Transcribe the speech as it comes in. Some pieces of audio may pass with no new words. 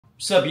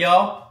What's up,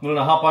 y'all? I'm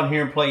gonna hop on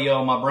here and play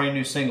y'all my brand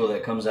new single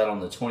that comes out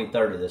on the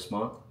 23rd of this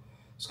month.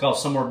 It's called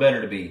Somewhere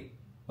Better to Be.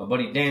 My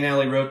buddy Dan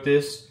Alley wrote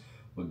this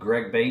with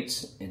Greg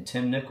Bates and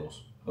Tim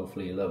Nichols.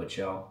 Hopefully you love it,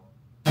 y'all.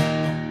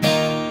 I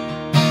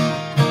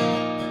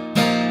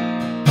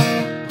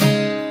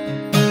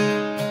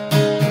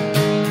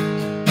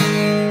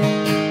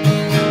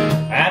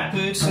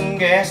put some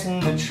gas in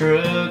the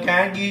truck,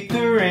 I get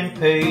the rent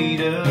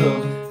paid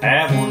up.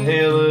 Have one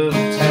hell of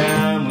a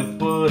time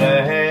with what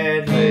I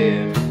had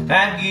left.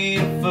 I'd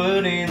get a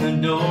foot in the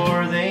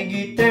door, they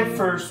get that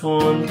first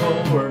one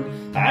poured.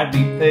 I'd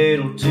be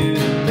pedal to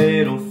the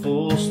metal,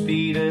 full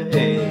speed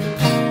ahead.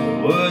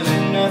 But was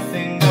it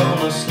nothing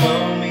gonna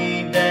slow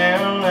me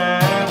down?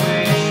 I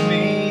wish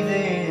me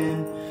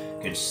then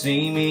could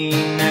see me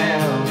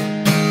now.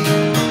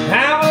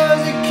 I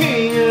was a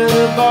king of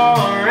the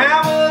bar,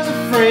 I was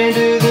a friend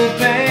of the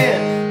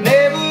band.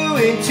 Never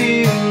went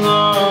too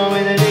long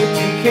with an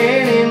empty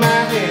can in my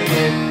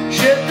hand.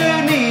 Shut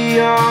the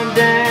neon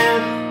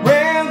down,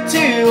 round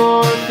 2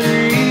 or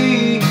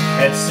 3.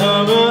 Had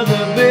some of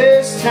the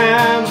best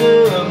times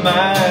of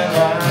my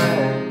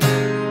life.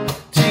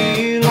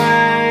 Till I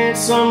had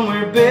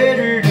somewhere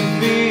better to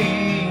be.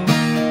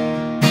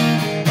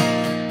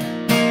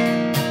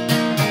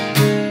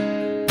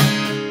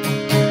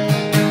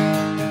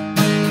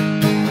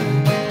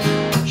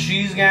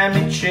 She's got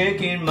me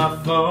checking my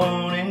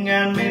phone and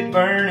got me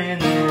burning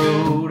the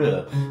road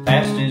up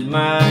fast as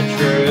my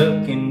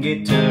truck can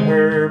get to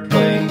her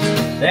place.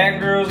 That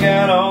girl's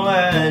got all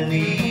I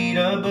need,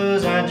 a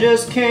buzz I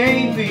just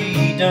can't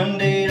be. Done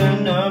did a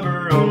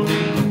number on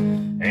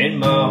me and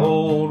my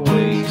old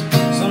ways.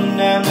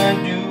 Sometimes I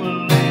do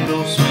a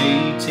little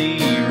sweet tea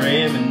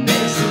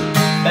reminiscing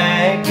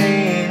back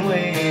then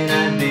when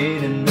I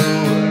didn't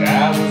know what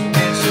I was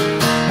missing.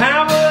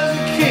 I was a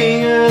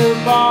king of the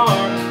bar,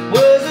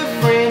 was a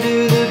friend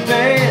of the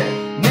band.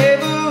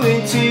 Never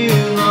went too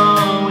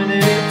long with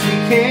an empty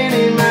can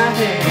in my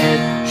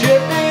hand.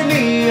 Shut the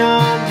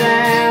neon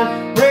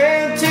down,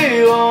 ran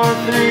 2 or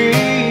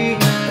 3.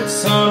 That's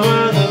some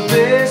of the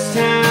best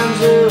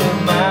times of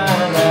my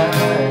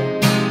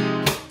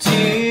life.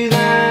 Till I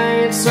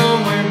had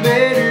somewhere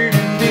better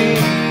to be.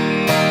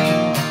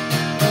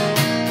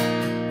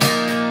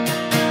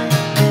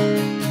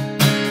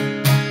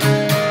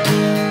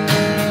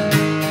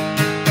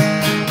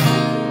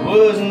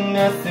 Wasn't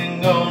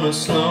nothing gonna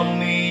slow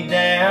me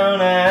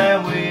down. I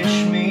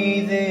wish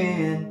me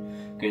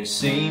then could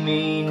see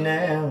me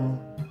now.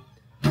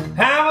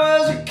 I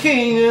was a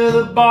king of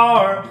the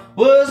bar,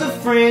 was a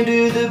friend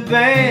of the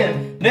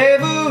band.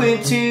 Never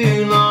went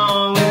too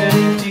long with an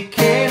empty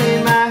can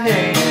in my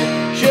hand.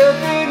 Shut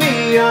the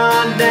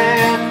neon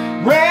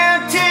down,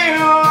 round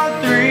 2 or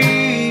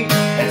 3.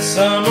 Had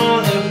some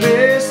of the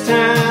best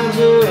times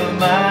of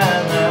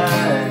my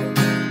life.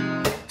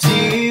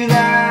 Till I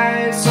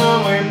had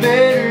somewhere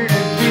better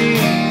to be.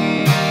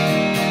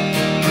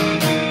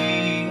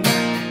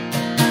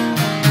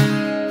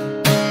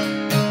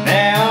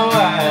 Now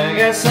I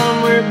got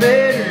somewhere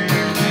better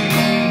to be.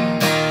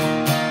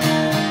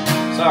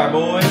 Sorry,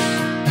 boys.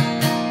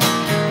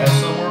 Got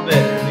somewhere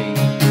better to be.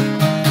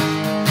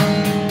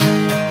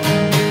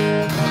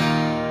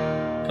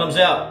 Comes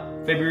out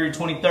February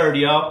 23rd,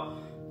 y'all.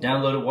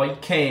 Download it while you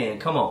can.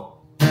 Come on.